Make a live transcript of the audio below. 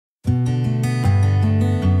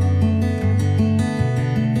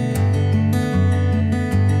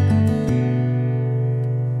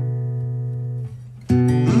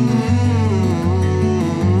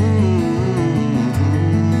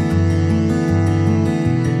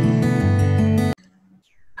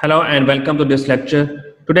Hello and welcome to this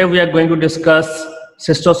lecture. Today we are going to discuss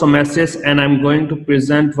schistosomiasis, and I'm going to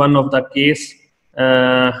present one of the case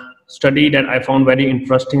study that I found very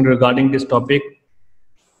interesting regarding this topic.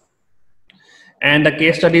 And the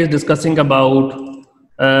case study is discussing about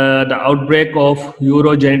the outbreak of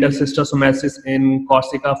urogenital schistosomiasis in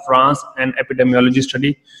Corsica, France, and epidemiology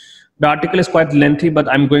study. The article is quite lengthy, but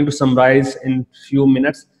I'm going to summarize in few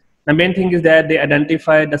minutes. The main thing is that they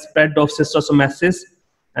identified the spread of schistosomiasis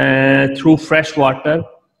through fresh water,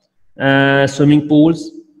 swimming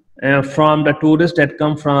pools, from the tourists that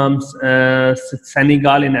come from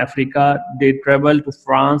Senegal in Africa. They travel to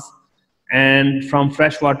France, and from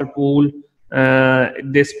freshwater pool,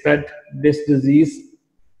 they spread this disease.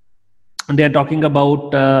 They are talking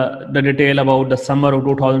about the detail about the summer of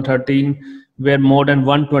 2013, where more than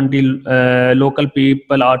 120 local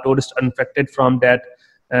people or tourists infected from that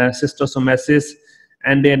schistosomiasis,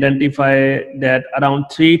 and they identify that around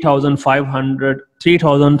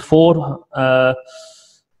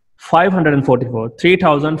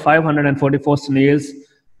 3,544 snails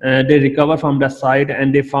they recover from the site,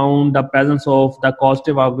 and they found the presence of the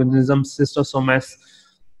causative organism Schistosomiasis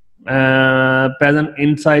present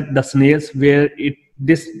inside the snails, where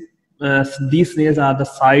these snails are the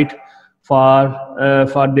site for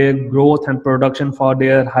their growth and production for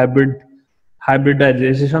their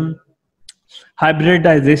hybridization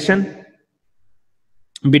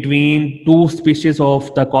between two species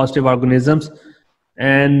of the causative organisms.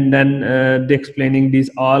 And then they explaining these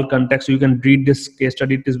all contexts. You can read this case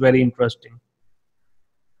study, it is very interesting.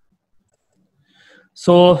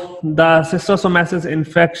 So the schistosomiasis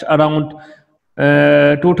infects around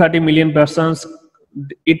 230 million persons.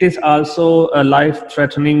 It is also a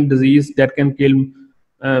life-threatening disease that can kill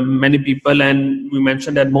many people, and we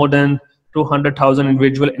mentioned that more than 200,000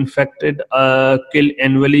 individuals infected killed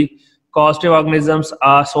annually. Causative organisms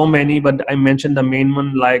are so many, but I mentioned the main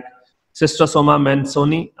one, like Schistosoma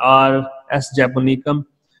mansoni or S. japonicum.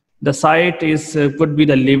 The site is could be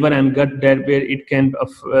the liver and gut, that where it can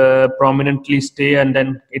prominently stay, and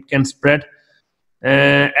then it can spread.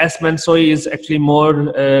 S. mansoi is actually more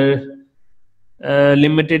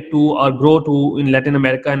limited to or grow to in Latin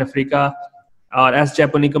America and Africa, or S.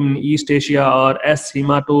 japonicum in East Asia, or S.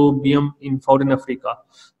 hematobium in Southern Africa.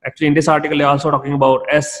 Actually, in this article, they are also talking about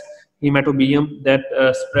S. hematobium that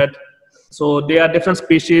spread. So they are different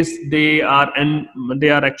species. They are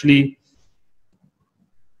actually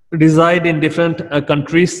reside in different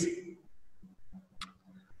countries.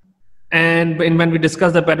 And when we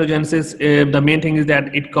discuss the pathogenesis, the main thing is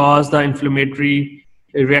that it causes the inflammatory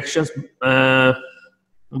reactions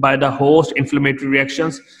by the host, inflammatory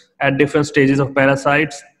reactions at different stages of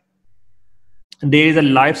parasites. There is a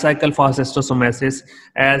life cycle for schistosomiasis,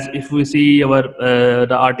 as if we see our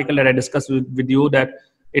the article that I discussed with you, that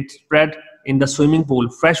it spread in the swimming pool,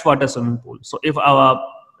 freshwater swimming pool. So if our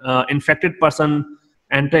infected person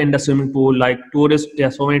enter in the swimming pool, like tourists, there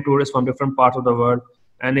are so many tourists from different parts of the world,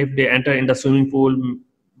 and if they enter in the swimming pool,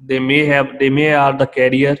 they may are the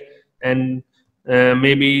carrier, and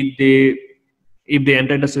maybe if they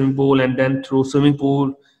enter the swimming pool and then through swimming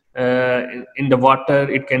pool in the water,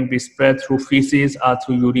 it can be spread through feces or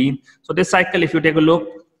through urine. So this cycle, if you take a look,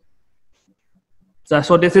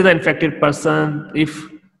 so this is an infected person. If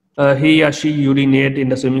he or she urinate in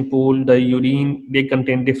the swimming pool, the urine, they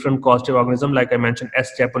contain different causative organisms, like I mentioned,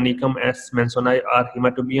 S. japonicum, S. mansoni, or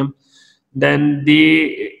hematobium. Then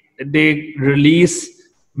they release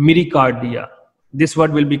mericardia. This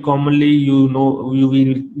word will be commonly you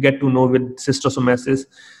will get to know with schistosomiasis.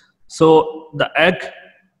 So the egg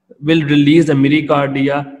will release the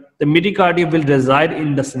mericardia. The mericardia will reside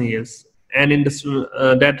in the snails. And in this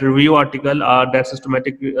that review article, or that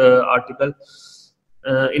systematic article,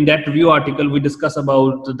 in that review article, we discuss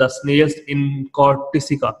about the snails in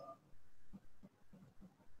Corsica.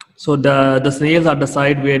 So the snails are the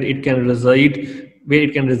site where it can reside.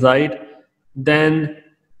 Then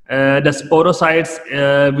the sporocytes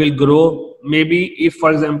will grow. Maybe if,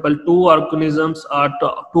 for example, two organisms or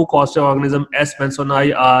two causative organisms, S.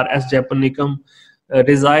 mansoni or S. japonicum,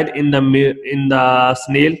 reside in the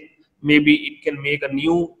snail, maybe it can make a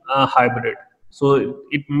new hybrid. So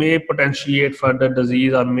it may potentiate further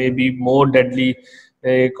disease, or maybe more deadly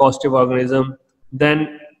causative organism.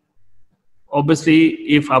 Then obviously,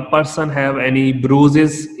 if a person have any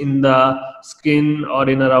bruises in the skin or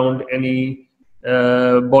in around any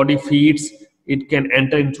body feeds, it can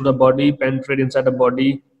enter into the body, penetrate inside the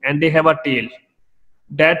body, and they have a tail.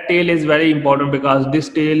 That tail is very important, because this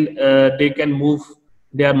tail, they can move,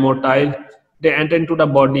 they are motile, they enter into the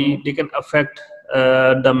body, they can affect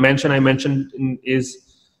the mention I mentioned is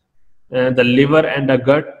the liver and the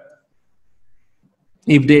gut.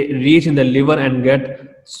 If they reach in the liver and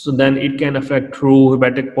gut, so then it can affect through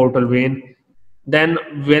hepatic portal vein. Then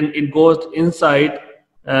when it goes inside,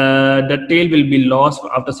 the tail will be lost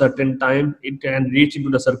after certain time. It can reach into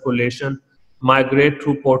the circulation, migrate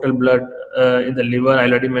through portal blood in the liver, I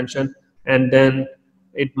already mentioned, and then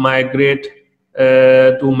it migrate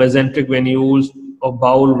to mesenteric venules of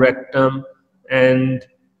bowel, rectum, and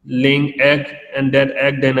laying egg, and that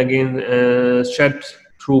egg then again shed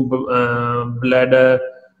through bladder,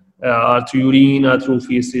 or through urine, or through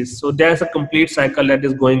feces. So there's a complete cycle that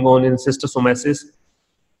is going on in schistosomiasis.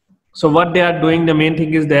 So what they are doing, the main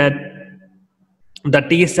thing is that the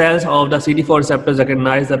T cells of the CD4 receptors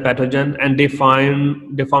recognize the pathogen, and they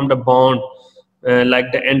form the bond,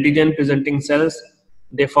 like the antigen presenting cells.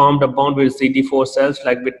 They form the bond with CD4 cells,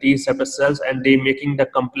 like with T receptor cells, and they making the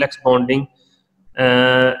complex bonding,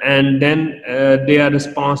 and then they are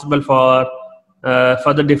responsible for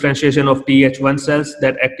further differentiation of Th1 cells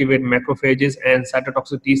that activate macrophages and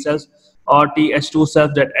cytotoxic T cells, or Th2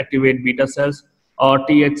 cells that activate beta cells, or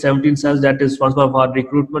Th17 cells that is responsible for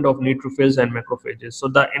recruitment of neutrophils and macrophages. So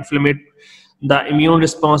the immune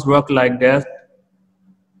response work like that.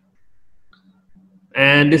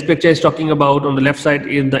 And this picture is talking about, on the left side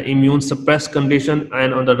is the immune suppressed condition,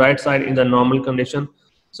 and on the right side is the normal condition.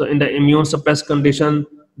 So in the immune suppressed condition,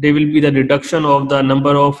 there will be the reduction of the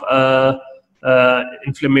number of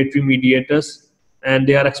inflammatory mediators, and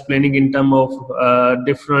they are explaining in terms of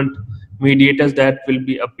different mediators that will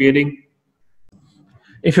be appearing.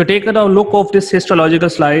 If you take a look of this histological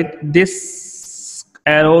slide, this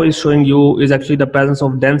arrow is showing you is actually the presence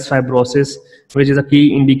of dense fibrosis, which is a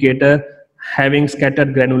key indicator having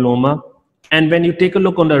scattered granuloma. And when you take a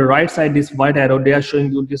look on the right side, this white arrow, they are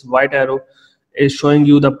showing you, this white arrow is showing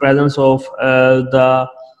you the presence of the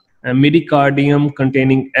myocardium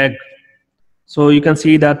containing egg. So you can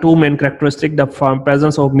see the two main characteristics, the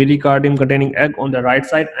presence of myocardium containing egg on the right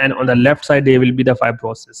side, and on the left side there will be the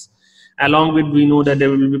fibrosis. Along with, we know that there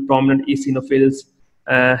will be prominent eosinophils,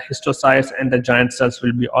 histiocytes, and the giant cells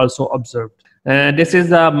will be also observed. This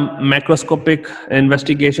is a macroscopic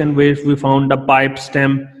investigation where we found the pipe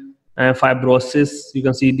stem fibrosis. You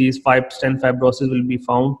can see these pipe stem fibrosis will be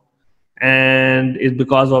found, and it's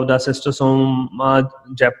because of the Schistosoma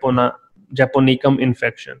japonicum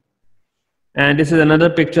infection. And this is another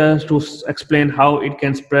picture to explain how it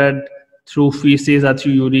can spread through feces or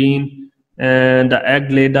through urine. And the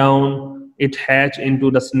egg lay down, it hatch into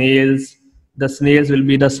the snails. The snails will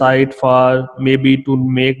be the site for maybe to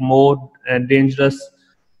make more dangerous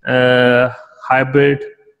hybrid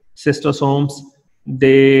schistosomes.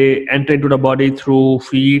 They enter into the body through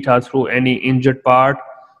feet or through any injured part.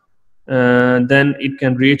 Then it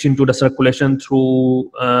can reach into the circulation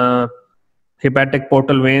through hepatic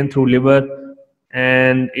portal vein, through liver,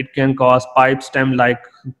 and it can cause pipe stem like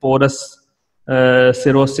porous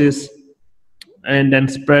cirrhosis, and then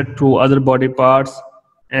spread to other body parts,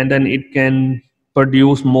 and then it can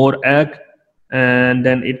produce more egg, and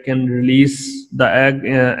then it can release the egg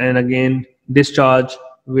and again discharge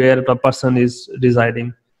where the person is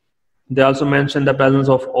residing. They also mentioned the presence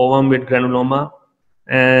of ovum with granuloma,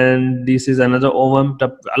 and this is another ovum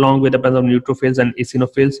along with the presence of neutrophils and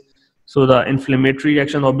eosinophils. So the inflammatory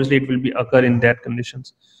reaction, obviously it will be occur in that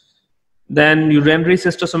conditions. Then urinary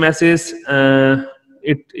schistosomiasis,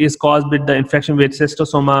 it is caused with the infection with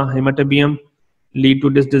Schistosoma hematobium, lead to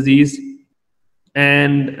this disease.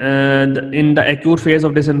 And in the acute phase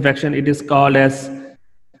of this infection, it is called as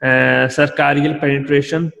sarcarial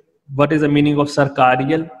penetration. What is the meaning of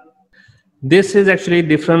sarcarial? This is actually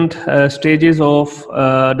different stages of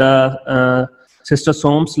the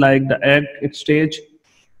schistosomes, like the egg stage.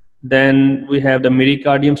 Then we have the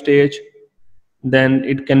myocardium stage. Then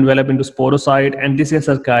it can develop into sporocyte, and this is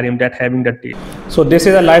sarcarium that having the tail. So this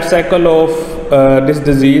is a life cycle of this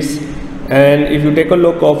disease, and if you take a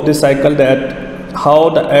look of this cycle, that how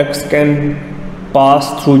the eggs can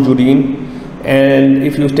pass through urine, and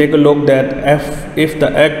if you take a look that if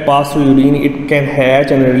the egg pass through urine, it can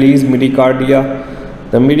hatch and release myocardia.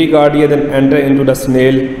 The myocardia then enter into the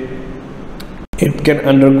snail. It can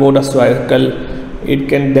undergo the cycle. It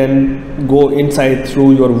can then go inside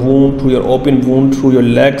through your wound, through your open wound, through your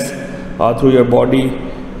legs or through your body,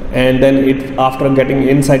 and then it, after getting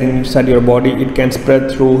inside your body, it can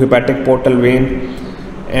spread through hepatic portal vein,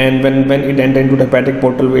 and when it enters into the hepatic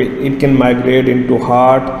portal vein, it can migrate into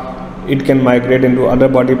heart, it can migrate into other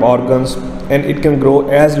body organs, and it can grow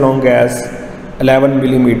as long as 11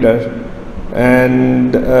 millimeter.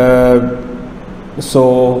 And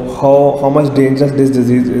so how much dangerous this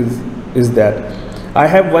disease is that. I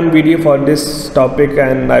have one video for this topic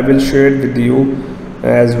and I will share it with you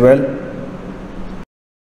as well.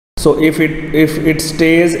 So if it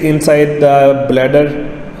stays inside the bladder,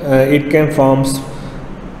 it can form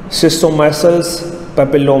schistosomiasis,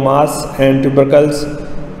 papillomas and tubercles.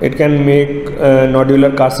 It can make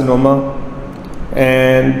nodular carcinoma,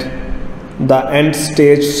 and the end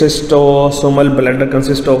stage schistosomal bladder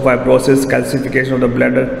consists of fibrosis, calcification of the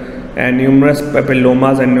bladder, and numerous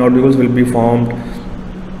papillomas and nodules will be formed.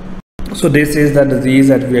 So this is the disease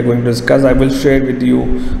that we are going to discuss. I will share with you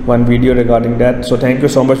one video regarding that. So thank you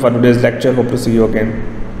so much for today's lecture. Hope to see you again.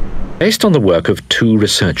 Based on the work of two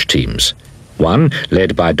research teams, one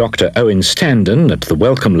led by Dr. Owen Standen at the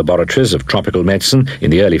Wellcome Laboratories of Tropical Medicine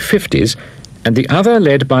in the early 50s, and the other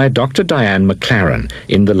led by Dr. Diane McLaren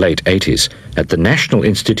in the late 80s at the National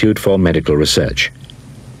Institute for Medical Research.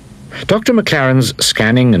 Dr. McLaren's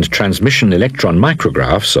scanning and transmission electron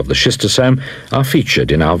micrographs of the schistosome are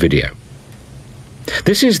featured in our video.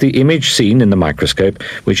 This is the image seen in the microscope,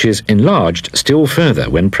 which is enlarged still further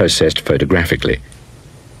when processed photographically.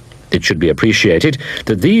 It should be appreciated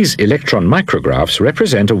that these electron micrographs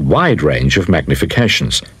represent a wide range of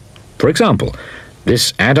magnifications. For example,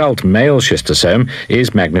 this adult male schistosome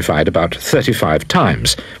is magnified about 35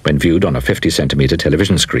 times when viewed on a 50-centimeter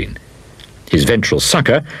television screen. His ventral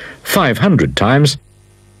sucker 500 times,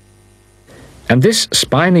 and this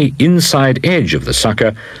spiny inside edge of the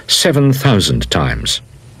sucker 7,000 times.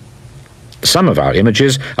 Some of our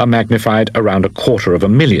images are magnified around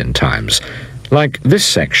 250,000 times, like this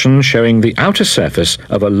section showing the outer surface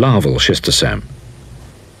of a larval schistosome.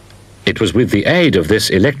 It was with the aid of this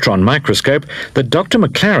electron microscope that Dr.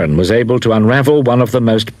 McLaren was able to unravel one of the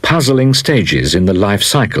most puzzling stages in the life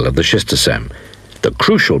cycle of the schistosome, the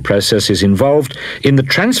crucial processes involved in the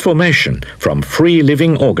transformation from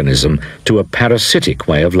free-living organism to a parasitic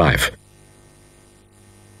way of life.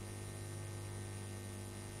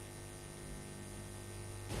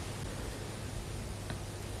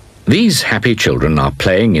 These happy children are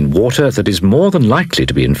playing in water that is more than likely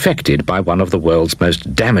to be infected by one of the world's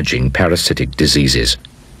most damaging parasitic diseases.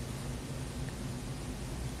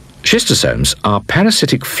 Schistosomes are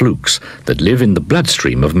parasitic flukes that live in the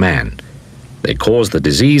bloodstream of man. They cause the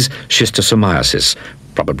disease schistosomiasis,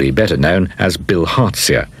 probably better known as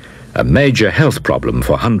bilharzia, a major health problem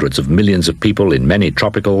for hundreds of millions of people in many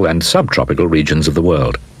tropical and subtropical regions of the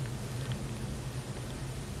world.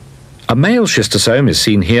 A male schistosome is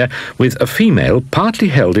seen here with a female partly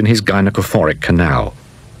held in his gynecophoric canal.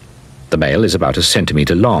 The male is about 1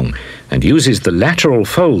 centimeter long and uses the lateral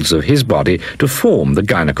folds of his body to form the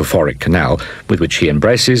gynecophoric canal with which he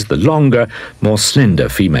embraces the longer, more slender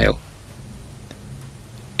female.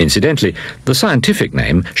 Incidentally, the scientific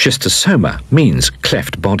name schistosoma means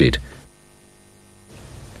cleft-bodied.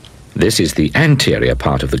 This is the anterior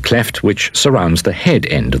part of the cleft which surrounds the head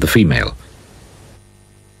end of the female.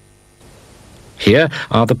 Here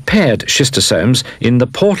are the paired schistosomes in the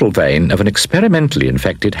portal vein of an experimentally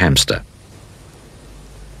infected hamster.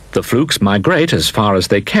 The flukes migrate as far as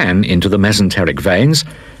they can into the mesenteric veins,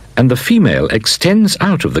 and the female extends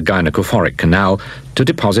out of the gynecophoric canal to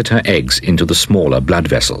deposit her eggs into the smaller blood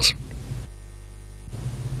vessels.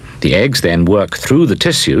 The eggs then work through the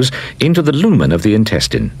tissues into the lumen of the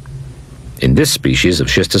intestine. In this species of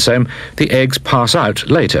schistosome, the eggs pass out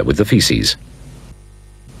later with the feces.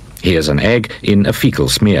 Here's an egg in a fecal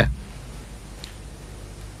smear.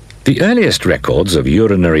 The earliest records of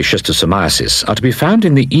urinary schistosomiasis are to be found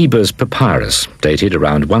in the Ebers Papyrus, dated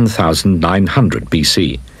around 1900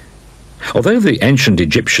 BC. Although the ancient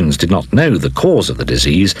Egyptians did not know the cause of the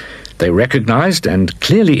disease, they recognized and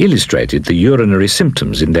clearly illustrated the urinary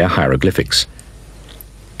symptoms in their hieroglyphics.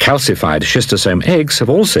 Calcified schistosome eggs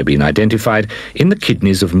have also been identified in the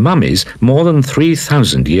kidneys of mummies more than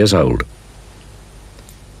 3,000 years old.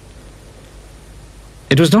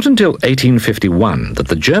 It was not until 1851 that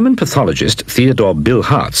the German pathologist Theodor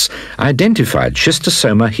Bilharz identified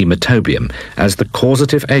Schistosoma hematobium as the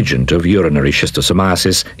causative agent of urinary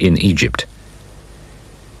schistosomiasis in Egypt.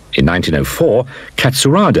 In 1904,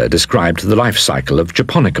 Katsurada described the life cycle of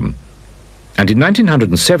Japonicum, and in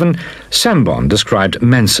 1907, Sambon described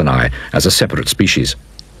Mansoni as a separate species.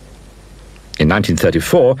 In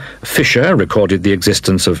 1934, Fischer recorded the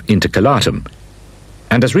existence of Intercalatum,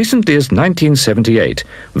 and as recently as 1978,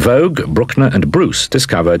 Vogue, Bruckner and Bruce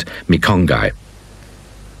discovered Mekongai.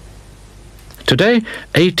 Today,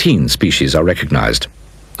 18 species are recognized.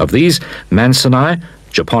 Of these, Mansoni,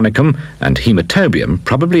 Japonicum and Hematobium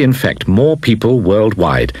probably infect more people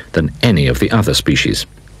worldwide than any of the other species.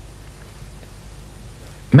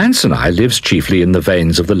 Mansoni lives chiefly in the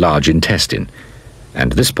veins of the large intestine.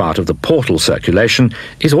 and this part of the portal circulation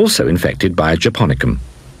is also infected by Japonicum.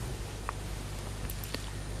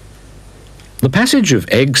 The passage of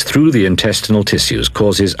eggs through the intestinal tissues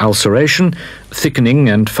causes ulceration, thickening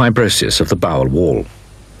and fibrosis of the bowel wall.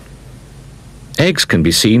 Eggs can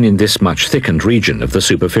be seen in this much thickened region of the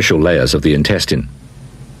superficial layers of the intestine.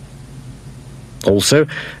 Also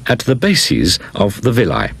at the bases of the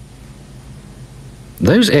villi.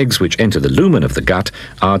 Those eggs which enter the lumen of the gut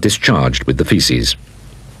are discharged with the feces.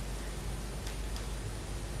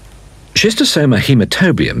 Schistosoma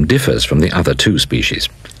hematobium differs from the other two species.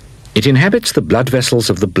 It inhabits the blood vessels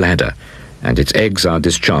of the bladder, and its eggs are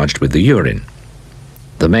discharged with the urine.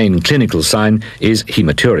 The main clinical sign is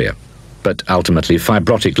hematuria, but ultimately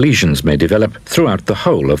fibrotic lesions may develop throughout the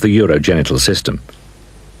whole of the urogenital system.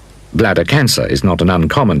 Bladder cancer is not an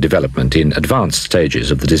uncommon development in advanced stages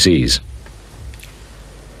of the disease.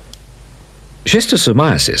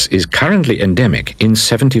 Schistosomiasis is currently endemic in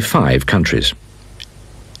 75 countries.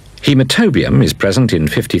 Hematobium is present in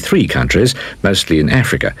 53 countries, mostly in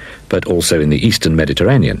Africa, but also in the eastern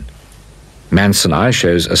Mediterranean. Mansoni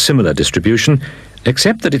shows a similar distribution,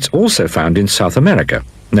 except that it's also found in South America,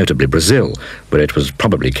 notably Brazil, where it was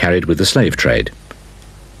probably carried with the slave trade.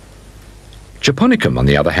 Japonicum, on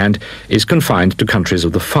the other hand, is confined to countries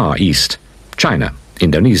of the Far East, China,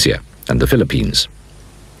 Indonesia, and the Philippines.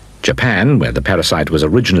 Japan, where the parasite was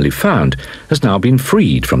originally found, has now been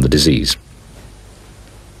freed from the disease.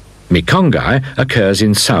 Mekongai occurs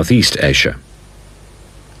in Southeast Asia.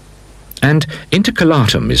 And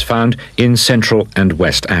intercalatum is found in Central and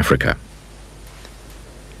West Africa.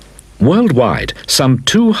 Worldwide, some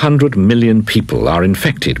 200 million people are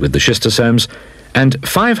infected with the schistosomes, and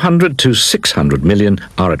 500 to 600 million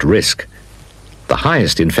are at risk. The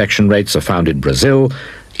highest infection rates are found in Brazil,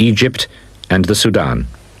 Egypt, and the Sudan.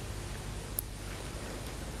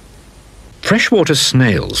 Freshwater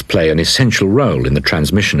snails play an essential role in the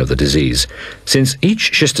transmission of the disease, since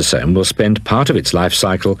each schistosome will spend part of its life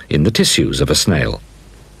cycle in the tissues of a snail.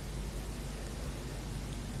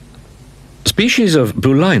 Species of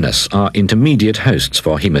Bulinus are intermediate hosts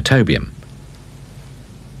for hematobium.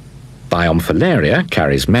 Biomphilaria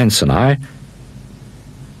carries Mansoni,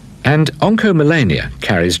 and Oncomelania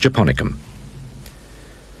carries Japonicum.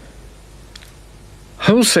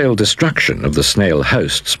 Wholesale destruction of the snail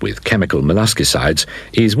hosts with chemical molluscicides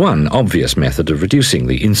is one obvious method of reducing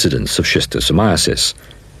the incidence of schistosomiasis.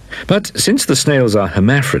 But since the snails are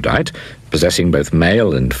hermaphrodite, possessing both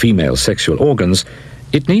male and female sexual organs,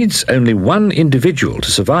 it needs only one individual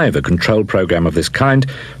to survive a control program of this kind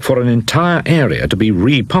for an entire area to be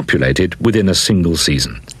repopulated within a single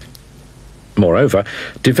season. Moreover,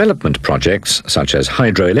 development projects such as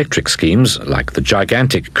hydroelectric schemes like the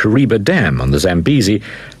gigantic Kariba Dam on the Zambezi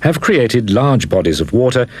have created large bodies of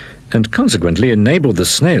water and consequently enabled the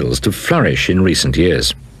snails to flourish in recent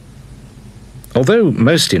years. Although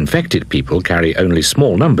most infected people carry only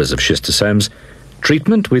small numbers of schistosomes,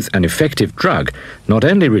 treatment with an effective drug not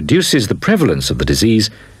only reduces the prevalence of the disease,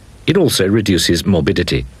 it also reduces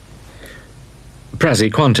morbidity.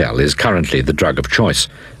 Praziquantel is currently the drug of choice,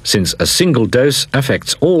 since a single dose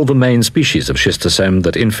affects all the main species of schistosome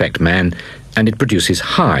that infect man, and it produces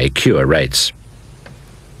high cure rates.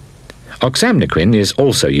 Oxamniquin is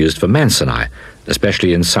also used for Mansoni,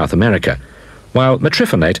 especially in South America, while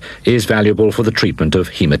metrifonate is valuable for the treatment of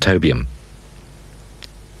hematobium.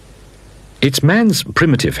 It's man's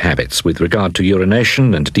primitive habits with regard to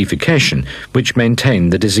urination and defecation which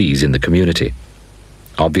maintain the disease in the community.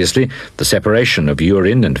 Obviously, the separation of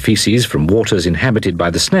urine and feces from waters inhabited by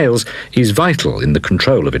the snails is vital in the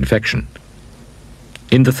control of infection.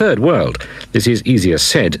 In the Third World, this is easier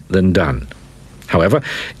said than done. However,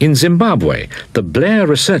 in Zimbabwe, the Blair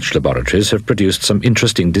Research Laboratories have produced some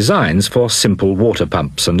interesting designs for simple water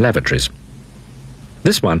pumps and lavatories.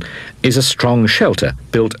 This one is a strong shelter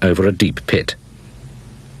built over a deep pit.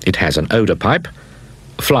 It has an odour pipe,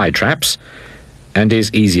 fly traps, and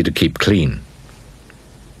is easy to keep clean.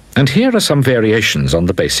 And here are some variations on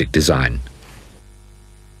the basic design.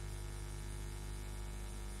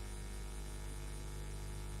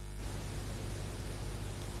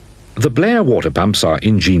 The Blair water pumps are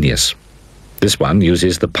ingenious. This one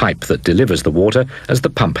uses the pipe that delivers the water as the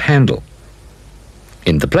pump handle.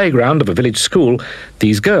 In the playground of a village school,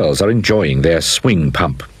 these girls are enjoying their swing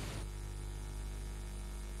pump.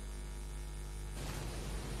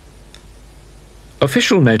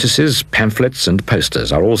 Official notices, pamphlets and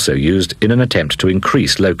posters are also used in an attempt to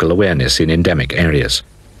increase local awareness in endemic areas.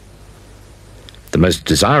 The most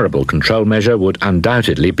desirable control measure would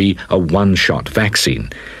undoubtedly be a one-shot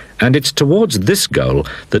vaccine, and it's towards this goal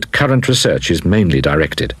that current research is mainly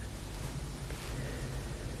directed.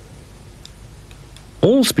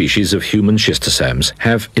 All species of human schistosomes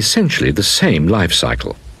have essentially the same life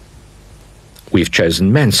cycle. We've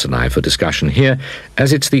chosen Mansoni for discussion here,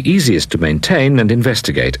 as it's the easiest to maintain and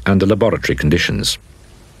investigate under laboratory conditions.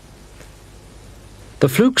 The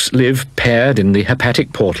flukes live paired in the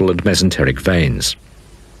hepatic portal and mesenteric veins.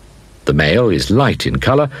 The male is light in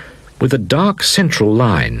colour, with a dark central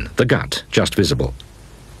line, the gut, just visible.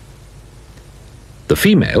 The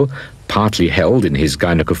female, partly held in his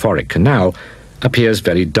gynecophoric canal, appears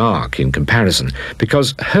very dark in comparison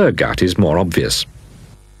because her gut is more obvious.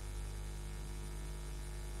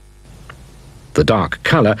 The dark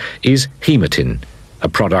colour is hematine, a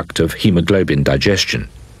product of hemoglobin digestion,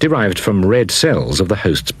 derived from red cells of the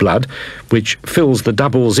host's blood, which fills the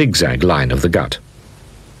double zigzag line of the gut.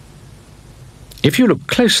 If you look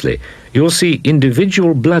closely, you'll see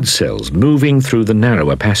individual blood cells moving through the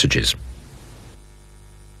narrower passages.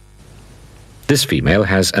 This female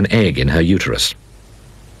has an egg in her uterus.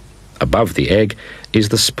 Above the egg is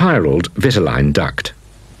the spiraled vitelline duct.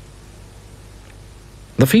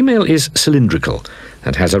 The female is cylindrical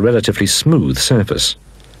and has a relatively smooth surface.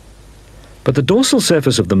 But the dorsal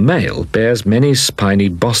surface of the male bears many spiny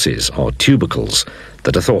bosses or tubercles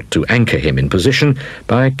that are thought to anchor him in position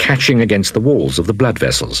by catching against the walls of the blood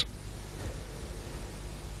vessels.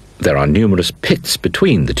 There are numerous pits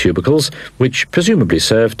between the tubercles, which presumably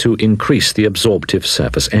serve to increase the absorptive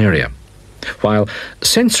surface area, while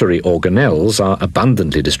sensory organelles are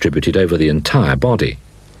abundantly distributed over the entire body.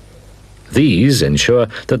 These ensure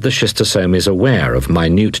that the schistosome is aware of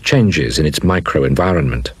minute changes in its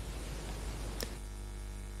microenvironment.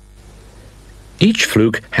 Each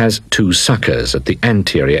fluke has two suckers at the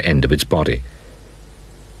anterior end of its body.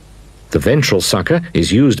 The ventral sucker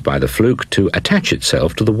is used by the fluke to attach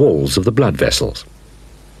itself to the walls of the blood vessels.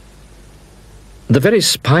 The very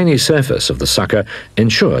spiny surface of the sucker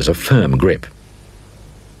ensures a firm grip.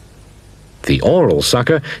 The oral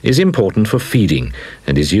sucker is important for feeding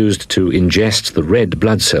and is used to ingest the red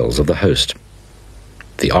blood cells of the host.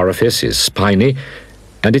 The orifice is spiny,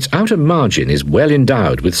 and its outer margin is well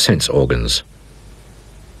endowed with sense organs.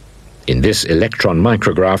 In this electron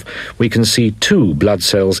micrograph, we can see two blood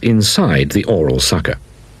cells inside the oral sucker.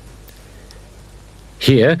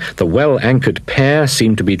 Here, the well-anchored pair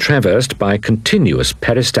seem to be traversed by continuous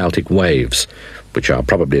peristaltic waves, which are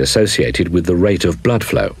probably associated with the rate of blood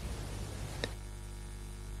flow.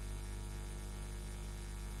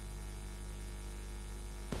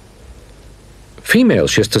 Female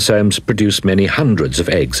schistosomes produce many hundreds of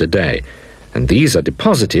eggs a day, and these are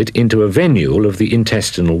deposited into a venule of the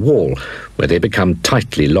intestinal wall, where they become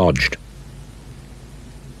tightly lodged.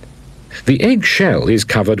 The egg shell is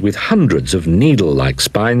covered with hundreds of needle-like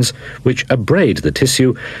spines, which abrade the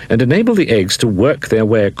tissue and enable the eggs to work their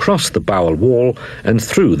way across the bowel wall and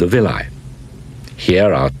through the villi.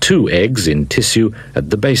 Here are two eggs in tissue at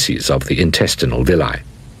the bases of the intestinal villi.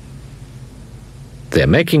 They're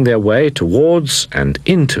making their way towards and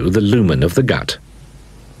into the lumen of the gut.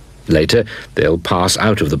 Later, they'll pass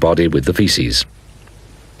out of the body with the feces.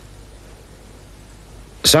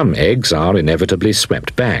 Some eggs are inevitably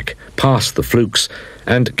swept back, past the flukes,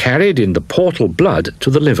 and carried in the portal blood to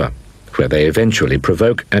the liver, where they eventually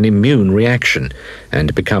provoke an immune reaction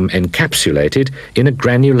and become encapsulated in a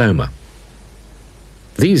granuloma.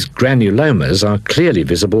 These granulomas are clearly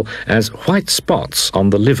visible as white spots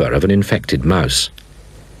on the liver of an infected mouse.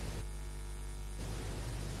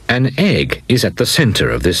 An egg is at the center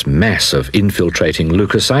of this mass of infiltrating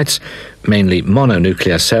leukocytes, mainly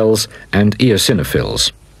mononuclear cells and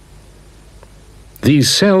eosinophils. These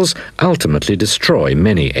cells ultimately destroy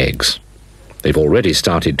many eggs. They've already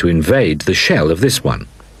started to invade the shell of this one.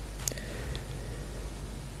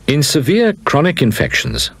 In severe chronic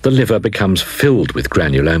infections, the liver becomes filled with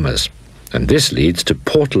granulomas, and this leads to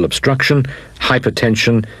portal obstruction,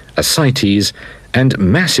 hypertension, ascites, and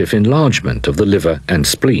massive enlargement of the liver and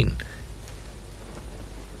spleen.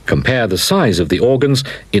 Compare the size of the organs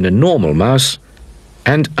in a normal mouse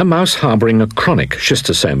and a mouse harboring a chronic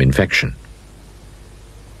schistosome infection.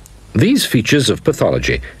 These features of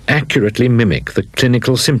pathology accurately mimic the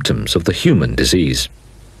clinical symptoms of the human disease.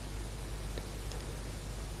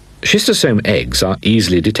 Schistosome eggs are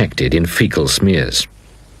easily detected in fecal smears.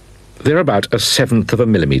 They're about 1/7 of a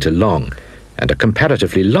millimeter long and are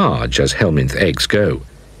comparatively large as helminth eggs go.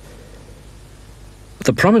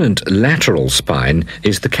 The prominent lateral spine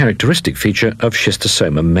is the characteristic feature of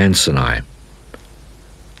Schistosoma mansoni.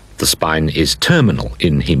 The spine is terminal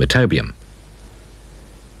in hematobium.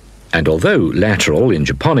 And although lateral in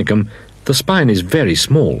Japonicum, the spine is very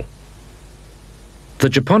small. The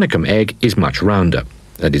Japonicum egg is much rounder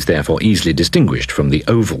and is therefore easily distinguished from the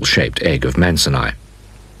oval-shaped egg of mansoni.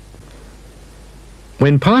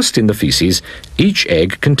 When passed in the feces, each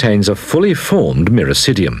egg contains a fully formed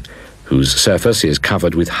miracidium, whose surface is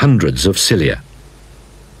covered with hundreds of cilia.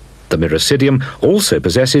 The miracidium also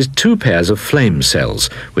possesses 2 pairs of flame cells,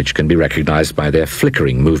 which can be recognized by their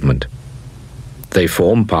flickering movement. They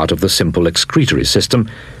form part of the simple excretory system,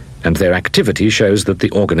 and their activity shows that the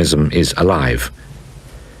organism is alive.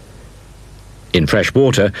 In fresh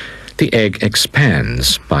water, the egg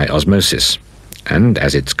expands by osmosis, and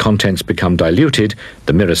as its contents become diluted,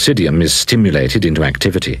 the miracidium is stimulated into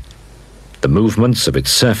activity. The movements of its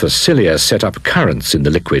surface cilia set up currents in the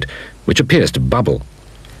liquid, which appears to bubble.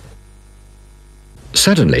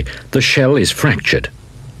 Suddenly, the shell is fractured,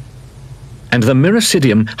 and the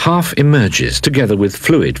miracidium half emerges together with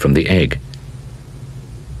fluid from the egg.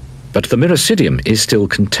 But the miracidium is still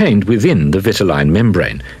contained within the vitelline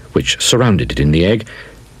membrane, which surrounded it in the egg,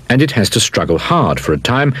 and it has to struggle hard for a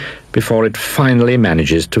time before it finally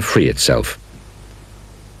manages to free itself.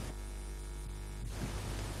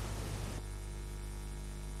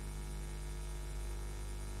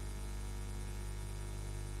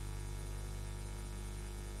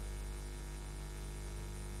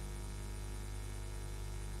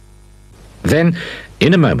 Then,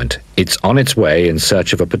 in a moment, it's on its way in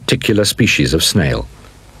search of a particular species of snail.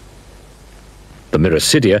 The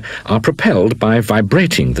miracidia are propelled by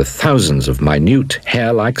vibrating the thousands of minute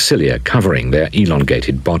hair-like cilia covering their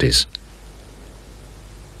elongated bodies.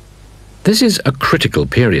 This is a critical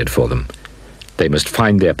period for them. They must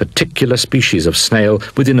find their particular species of snail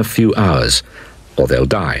within a few hours, or they'll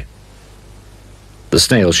die. The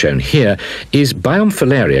snail shown here is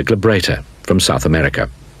Biomphalaria glabrata from South America.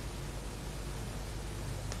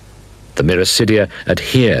 The miracidia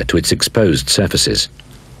adhere to its exposed surfaces.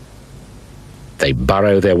 They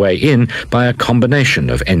burrow their way in by a combination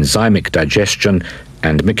of enzymic digestion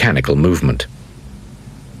and mechanical movement.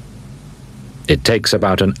 It takes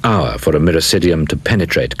about an hour for a miracidium to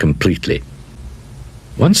penetrate completely.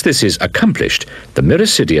 Once this is accomplished, the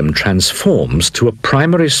miracidium transforms to a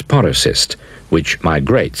primary sporocyst, which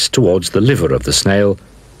migrates towards the liver of the snail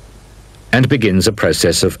and begins a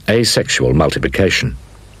process of asexual multiplication.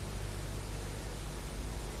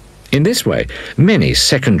 In this way, many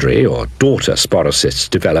secondary or daughter sporocysts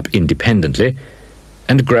develop independently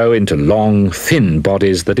and grow into long, thin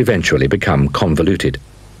bodies that eventually become convoluted.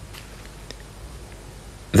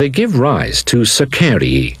 They give rise to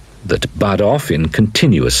cercariae that bud off in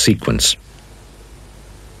continuous sequence.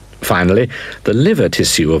 Finally, the liver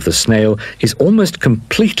tissue of the snail is almost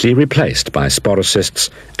completely replaced by sporocysts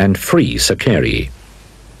and free cercariae.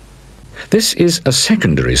 This is a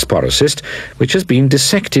secondary sporocyst which has been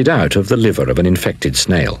dissected out of the liver of an infected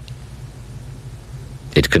snail.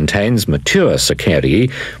 It contains mature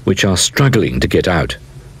cercariae which are struggling to get out.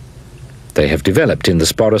 They have developed in the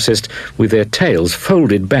sporocyst with their tails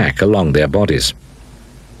folded back along their bodies.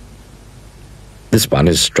 This one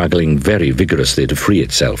is struggling very vigorously to free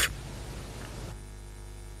itself.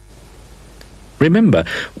 Remember,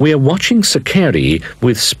 we are watching cercariae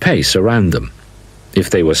with space around them. If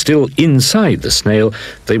they were still inside the snail,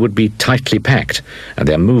 they would be tightly packed and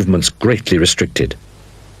their movements greatly restricted.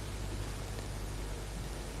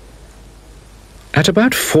 At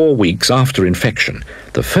about 4 weeks after infection,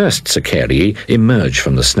 the first cercariae emerge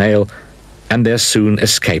from the snail, and they're soon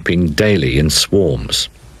escaping daily in swarms.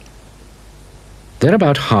 They're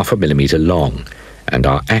about 0.5 millimeter long and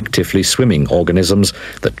are actively swimming organisms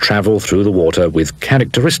that travel through the water with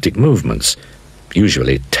characteristic movements,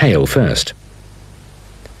 usually tail first.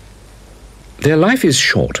 Their life is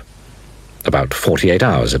short, about 48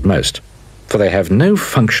 hours at most, for they have no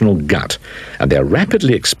functional gut, and their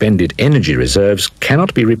rapidly expended energy reserves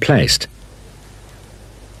cannot be replaced.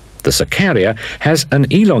 The cercaria has an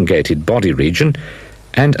elongated body region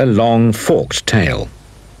and a long forked tail.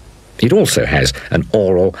 It also has an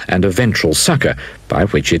oral and a ventral sucker by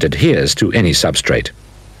which it adheres to any substrate.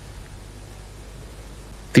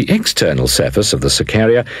 The external surface of the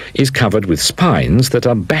cercaria is covered with spines that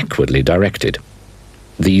are backwardly directed.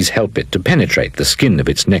 These help it to penetrate the skin of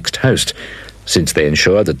its next host, since they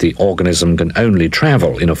ensure that the organism can only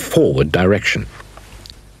travel in a forward direction.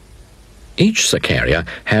 Each cercaria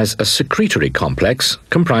has a secretory complex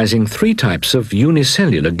comprising 3 types of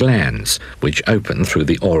unicellular glands, which open through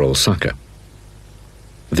the oral sucker.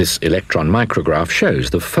 This electron micrograph shows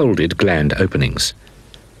the folded gland openings.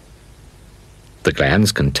 The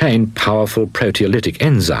glands contain powerful proteolytic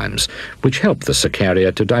enzymes, which help the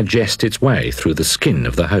cercaria to digest its way through the skin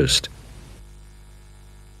of the host.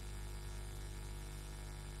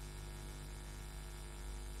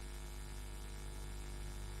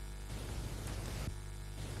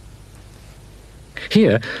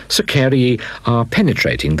 Here, Cercariae are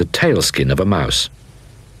penetrating the tail skin of a mouse.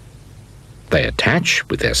 They attach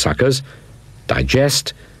with their suckers,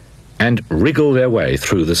 digest, and wriggle their way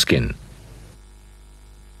through the skin.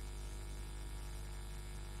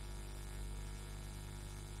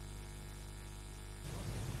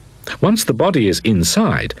 Once the body is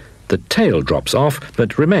inside, the tail drops off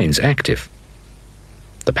but remains active.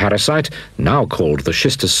 The parasite, now called the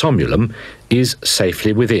schistosomulum, is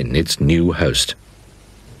safely within its new host.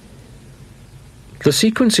 The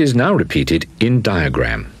sequence is now repeated in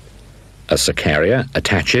diagram. A Cercaria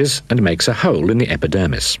attaches and makes a hole in the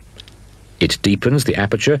epidermis. It deepens the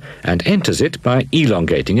aperture and enters it by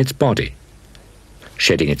elongating its body.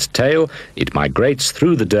 Shedding its tail, it migrates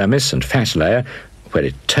through the dermis and fat layer, where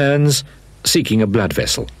it turns, seeking a blood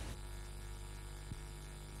vessel.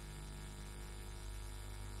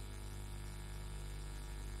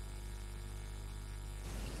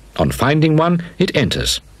 On finding one, it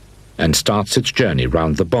enters and starts its journey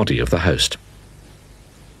round the body of the host.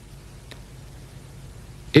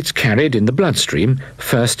 It's carried in the bloodstream,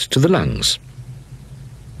 first to the lungs.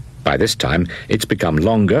 By this time, it's become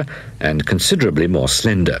longer and considerably more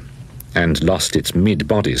slender, and lost its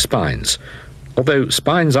mid-body spines, although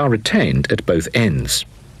spines are retained at both ends.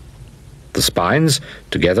 The spines,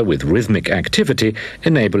 together with rhythmic activity,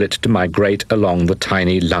 enable it to migrate along the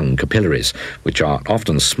tiny lung capillaries, which are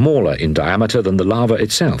often smaller in diameter than the larva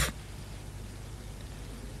itself.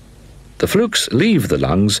 The flukes leave the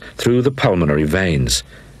lungs through the pulmonary veins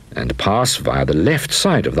and pass via the left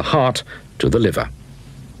side of the heart to the liver.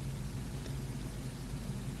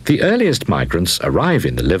 The earliest migrants arrive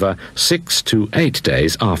in the liver 6 to 8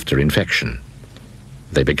 days after infection.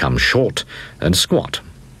 They become short and squat,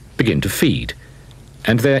 begin to feed,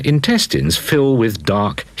 and their intestines fill with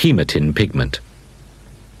dark hematine pigment.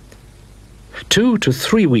 2 to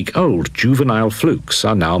 3 week old juvenile flukes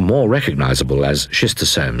are now more recognizable as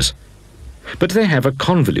schistosomes, but they have a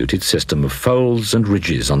convoluted system of folds and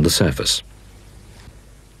ridges on the surface.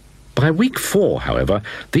 By week 4, however,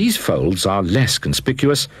 these folds are less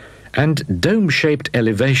conspicuous, and dome-shaped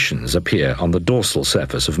elevations appear on the dorsal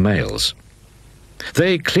surface of males.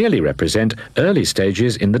 They clearly represent early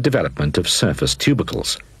stages in the development of surface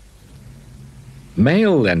tubercles.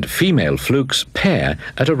 Male and female flukes pair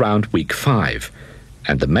at around week 5,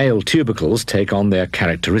 and the male tubercles take on their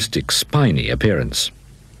characteristic spiny appearance.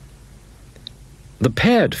 The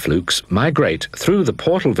paired flukes migrate through the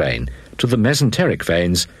portal vein to the mesenteric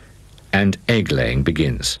veins, and egg-laying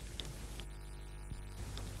begins.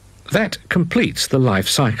 That completes the life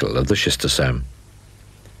cycle of the schistosome.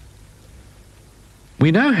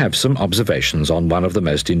 We now have some observations on one of the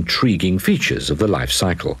most intriguing features of the life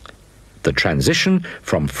cycle, the transition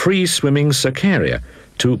from free-swimming Cercaria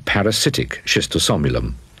to parasitic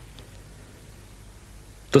schistosomulum.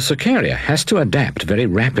 The Cercaria has to adapt very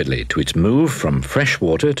rapidly to its move from fresh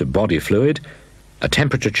water to body fluid, a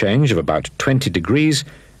temperature change of about 20 degrees,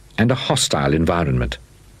 and a hostile environment.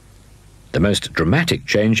 The most dramatic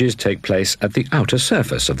changes take place at the outer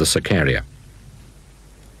surface of the Cercaria.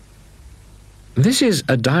 This is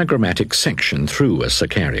a diagrammatic section through a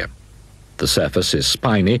Cercaria. The surface is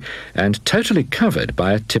spiny and totally covered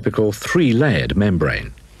by a typical 3-layered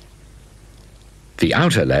membrane. The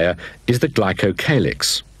outer layer is the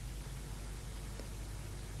glycocalyx.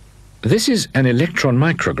 This is an electron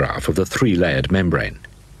micrograph of the 3-layered membrane.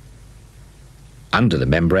 Under the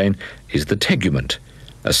membrane is the tegument,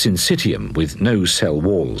 a syncytium with no cell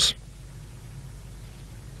walls.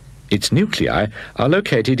 Its nuclei are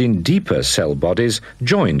located in deeper cell bodies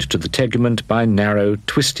joined to the tegument by narrow,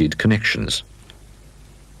 twisted connections.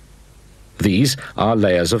 These are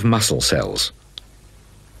layers of muscle cells.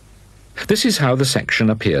 This is how the section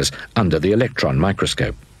appears under the electron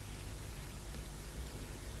microscope.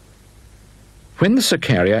 When the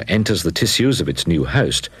Cercaria enters the tissues of its new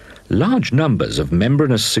host, large numbers of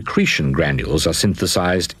membranous secretion granules are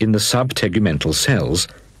synthesized in the subtegumental cells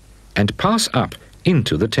and pass up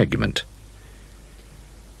into the tegument.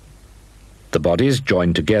 The bodies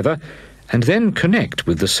join together and then connect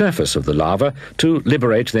with the surface of the larva to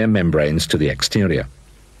liberate their membranes to the exterior.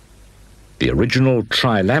 The original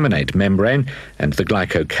trilaminate membrane and the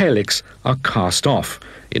glycocalyx are cast off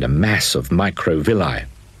in a mass of microvilli.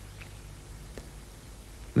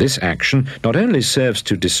 This action not only serves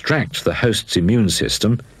to distract the host's immune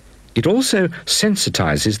system, it also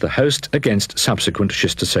sensitizes the host against subsequent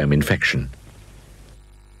schistosome infection.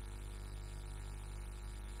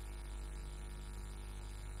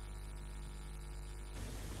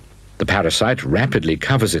 The parasite rapidly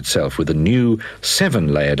covers itself with a new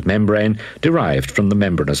 7-layered membrane derived from the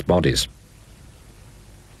membranous bodies.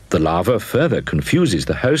 The larva further confuses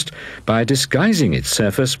the host by disguising its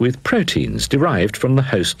surface with proteins derived from the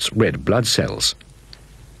host's red blood cells.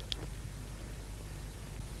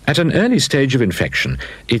 At an early stage of infection,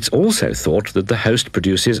 it's also thought that the host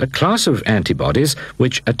produces a class of antibodies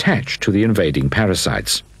which attach to the invading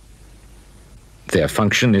parasites. Their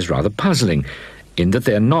function is rather puzzling, in that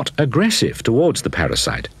they're not aggressive towards the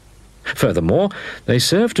parasite. Furthermore, they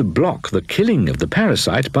serve to block the killing of the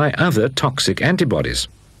parasite by other toxic antibodies.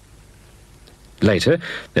 Later,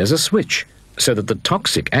 there's a switch, so that the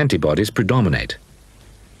toxic antibodies predominate.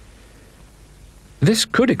 This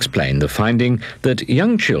could explain the finding that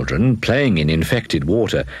young children playing in infected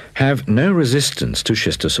water have no resistance to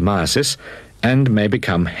schistosomiasis and may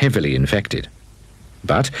become heavily infected.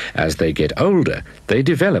 But as they get older, they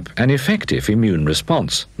develop an effective immune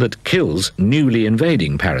response that kills newly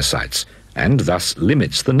invading parasites and thus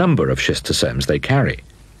limits the number of schistosomes they carry.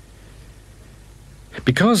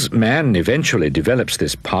 Because man eventually develops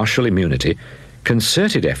this partial immunity,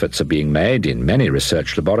 concerted efforts are being made in many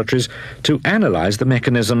research laboratories to analyze the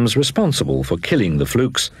mechanisms responsible for killing the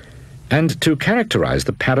flukes and to characterize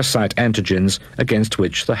the parasite antigens against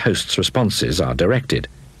which the host's responses are directed.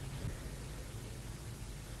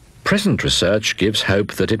 Present research gives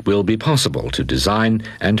hope that it will be possible to design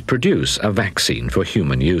and produce a vaccine for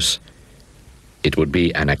human use. It would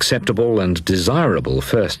be an acceptable and desirable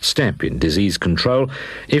first step in disease control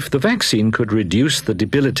if the vaccine could reduce the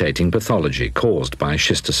debilitating pathology caused by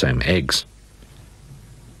schistosome eggs.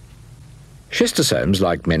 Schistosomes,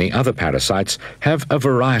 like many other parasites, have a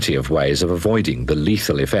variety of ways of avoiding the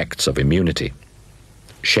lethal effects of immunity.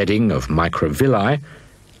 Shedding of microvilli,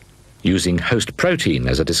 using host protein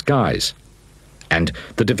as a disguise, and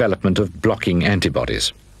the development of blocking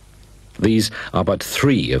antibodies. These are but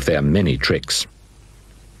three of their many tricks.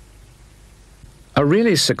 A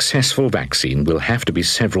really successful vaccine will have to be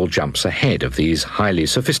several jumps ahead of these highly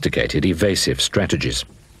sophisticated evasive strategies.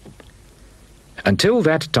 Until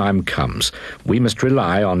that time comes, we must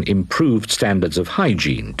rely on improved standards of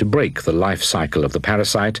hygiene to break the life cycle of the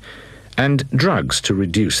parasite and drugs to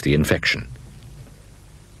reduce the infection.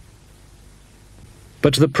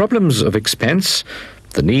 But the problems of expense,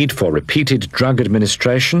 the need for repeated drug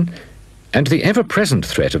administration, and the ever-present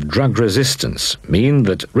threat of drug resistance mean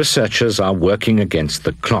that researchers are working against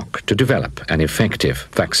the clock to develop an effective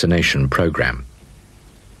vaccination program.